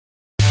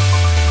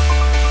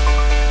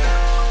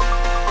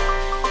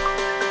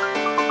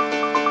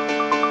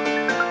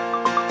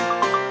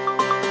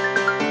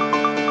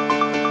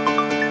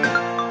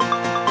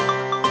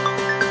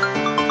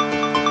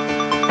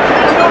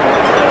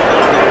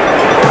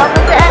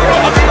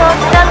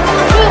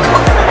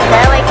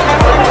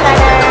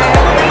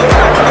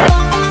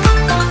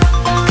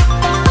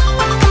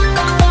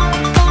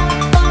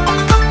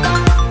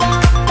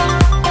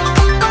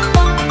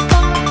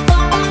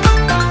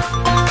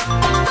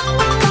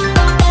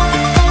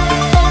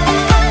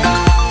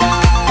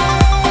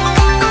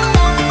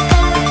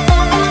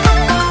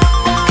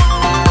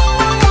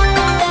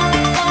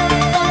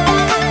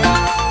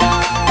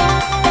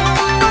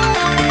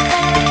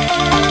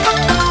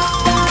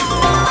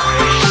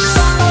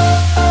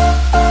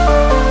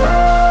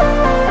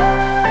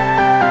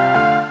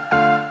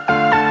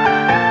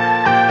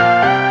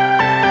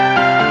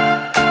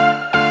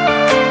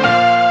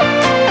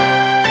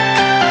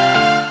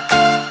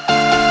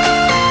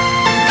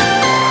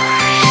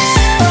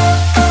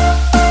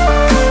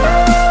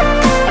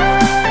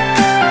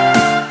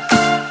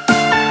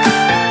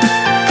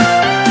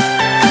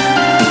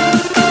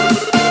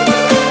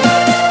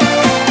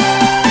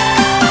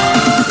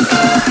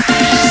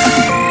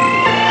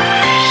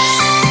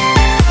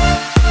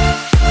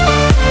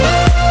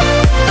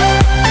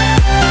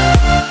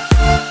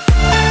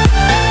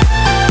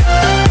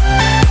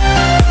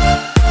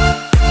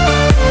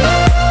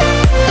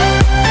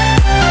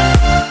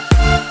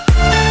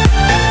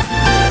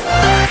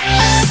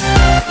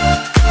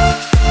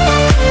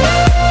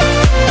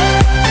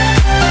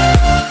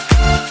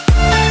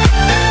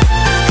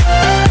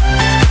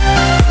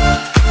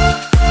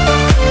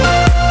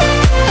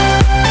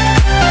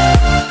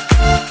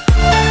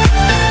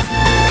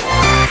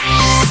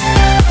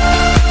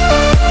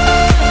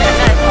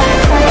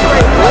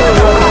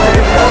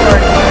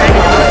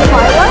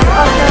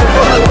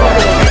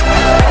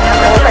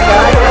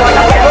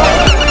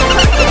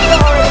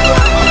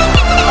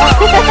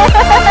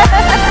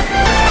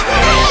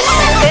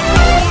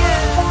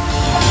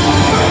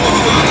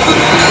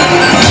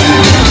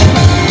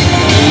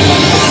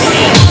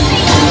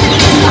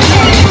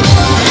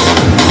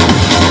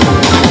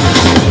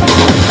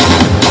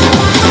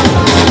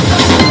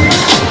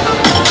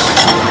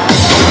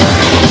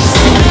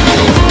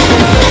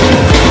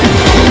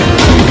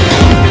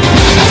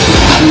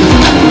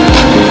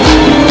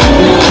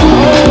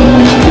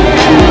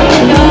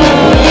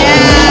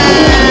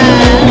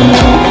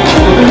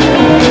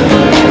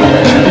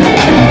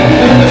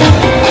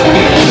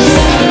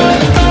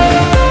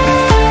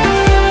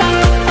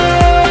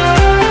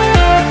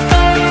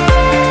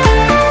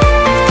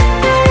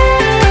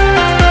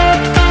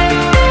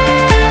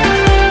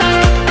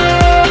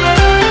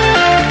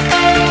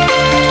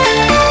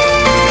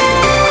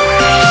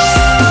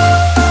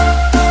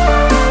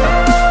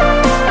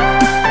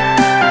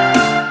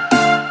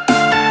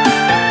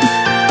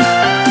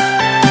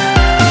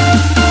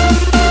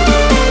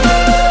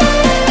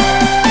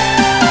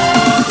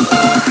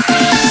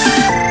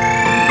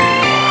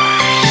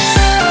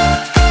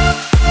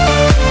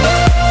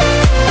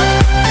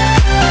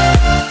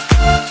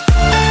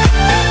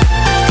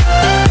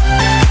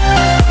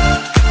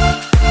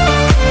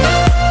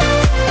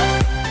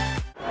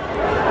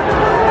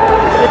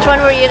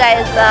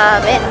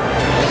love it.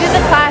 This is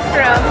the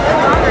classroom.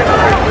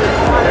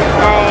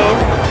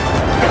 Nice.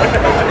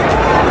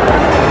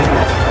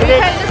 We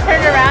kind of just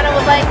turned around and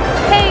was like,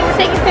 hey, we're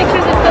taking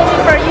pictures and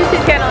filming for our YouTube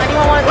channel.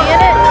 Anyone want to be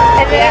in it?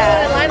 And then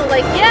everyone in line was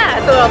like,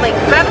 yeah. So I was like,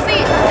 grab a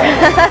seat.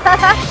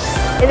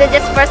 Is it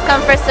just first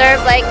come, first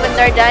serve, like when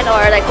they're done,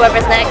 or like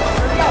whoever's next?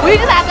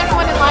 We just asked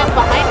everyone in line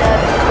behind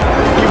us.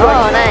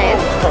 Oh, nice.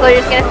 So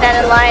you're just gonna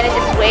stand in line and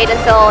just wait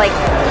until like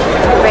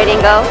ready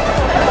and go?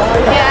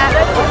 Yeah.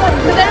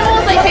 Because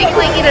everyone was like taking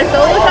like either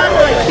solo shots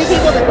or like 2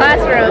 people in the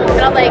classroom.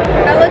 And I was like,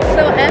 that looks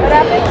so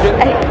empty.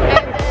 And then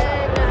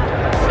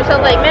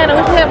Michelle's like, man, I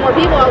wish we had more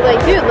people. I was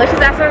like, dude, let's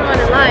just ask everyone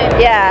in line.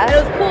 Yeah. And it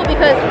was cool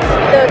because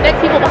the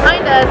next people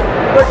behind us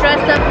were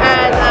dressed up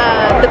as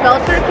the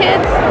Belcher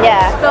kids.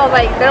 Yeah. So I was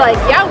like, they're like,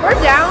 yeah, we're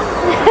down.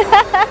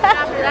 And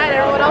after that,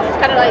 everyone else just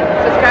kind of like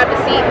just grabbed a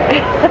seat.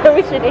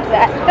 We should do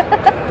that.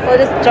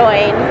 We'll just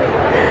join.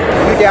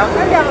 You down?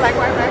 I'm down like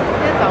right back.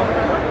 That's all.